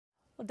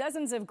Well,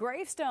 dozens of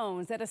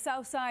gravestones at a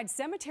Southside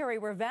cemetery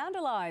were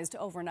vandalized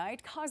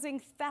overnight, causing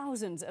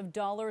thousands of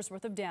dollars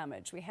worth of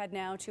damage. We head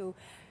now to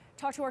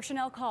talk to our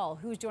Chanel Call,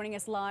 who's joining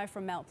us live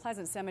from Mount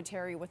Pleasant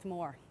Cemetery with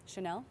more.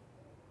 Chanel?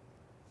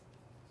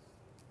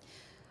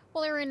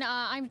 Well, Erin,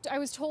 I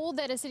was told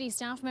that a city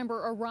staff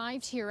member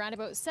arrived here at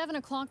about 7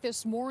 o'clock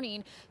this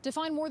morning to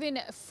find more than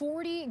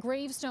 40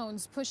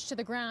 gravestones pushed to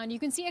the ground. You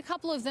can see a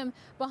couple of them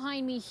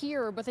behind me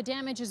here, but the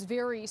damage is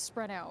very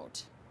spread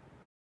out.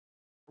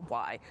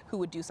 Why? Who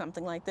would do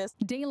something like this?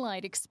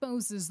 Daylight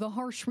exposes the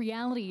harsh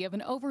reality of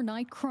an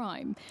overnight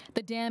crime.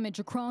 The damage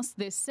across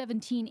this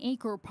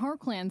 17-acre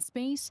parkland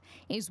space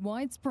is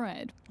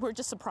widespread. We're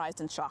just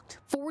surprised and shocked.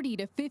 40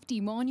 to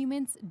 50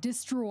 monuments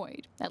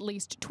destroyed, at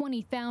least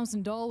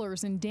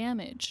 $20,000 in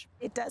damage.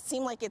 It does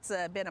seem like it's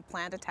been a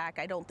planned attack.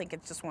 I don't think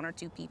it's just one or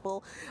two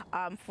people.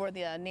 For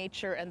the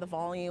nature and the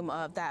volume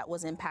of that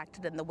was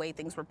impacted and the way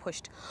things were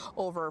pushed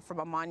over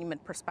from a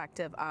monument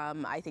perspective,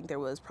 I think there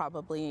was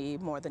probably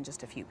more than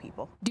just a few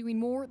people. Doing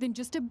more than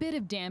just a bit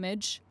of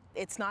damage.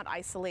 It's not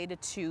isolated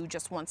to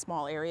just one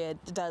small area.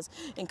 It does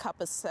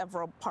encompass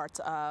several parts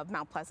of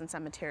Mount Pleasant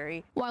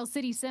Cemetery. While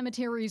city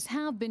cemeteries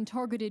have been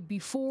targeted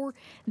before,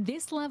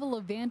 this level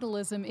of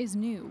vandalism is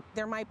new.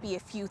 There might be a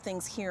few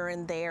things here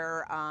and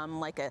there,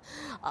 like a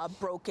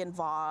broken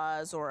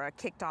vase or a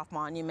kicked off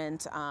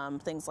monument,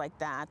 things like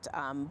that.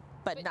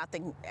 But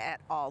nothing at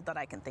all that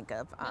I can think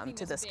of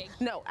to this. Big.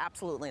 No,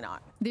 absolutely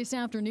not. This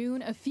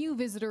afternoon, a few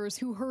visitors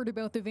who heard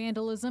about the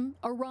vandalism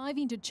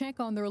arriving to check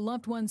on their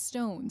loved ones'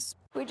 stones.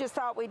 We just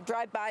thought we'd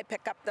drive by,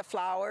 pick up the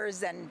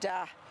flowers, and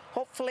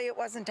hopefully it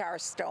wasn't our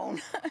stone,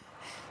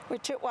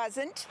 which it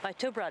wasn't. My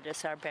two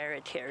brothers are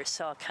buried here,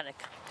 so I kind of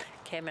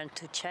came in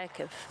to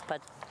check but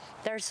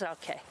there's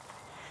okay.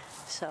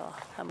 So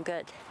I'm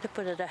good. To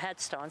put it at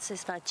headstones,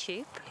 it's not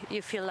cheap.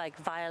 You feel like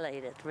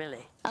violated,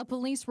 really. A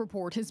police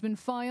report has been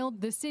filed.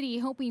 The city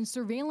hoping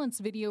surveillance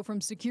video from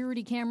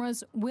security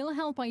cameras will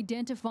help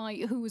identify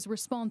who is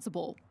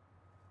responsible.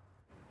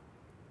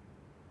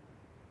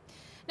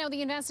 Now,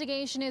 the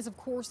investigation is, of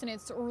course, in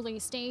its early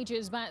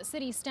stages, but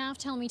city staff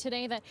tell me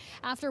today that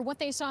after what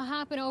they saw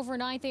happen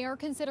overnight, they are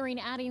considering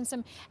adding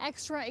some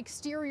extra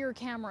exterior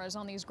cameras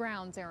on these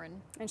grounds,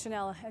 Erin. And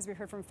Chanel, as we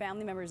heard from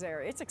family members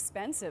there, it's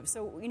expensive.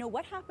 So,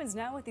 what happens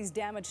now with these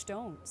damaged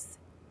stones?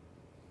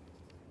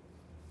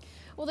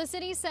 Well, the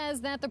city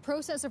says that the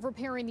process of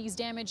repairing these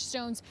damaged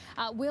stones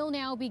will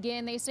now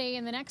begin. They say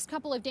in the next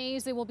couple of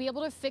days they will be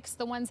able to fix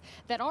the ones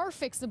that are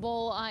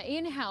fixable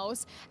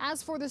in-house.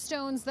 As for the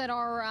stones that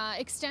are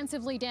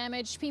extensively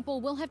damaged,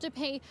 people will have to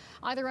pay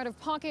either out of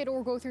pocket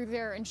or go through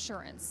their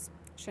insurance.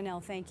 Chanel,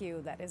 thank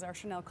you. That is our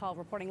Chanel Call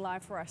reporting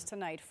live for us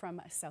tonight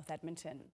from South Edmonton.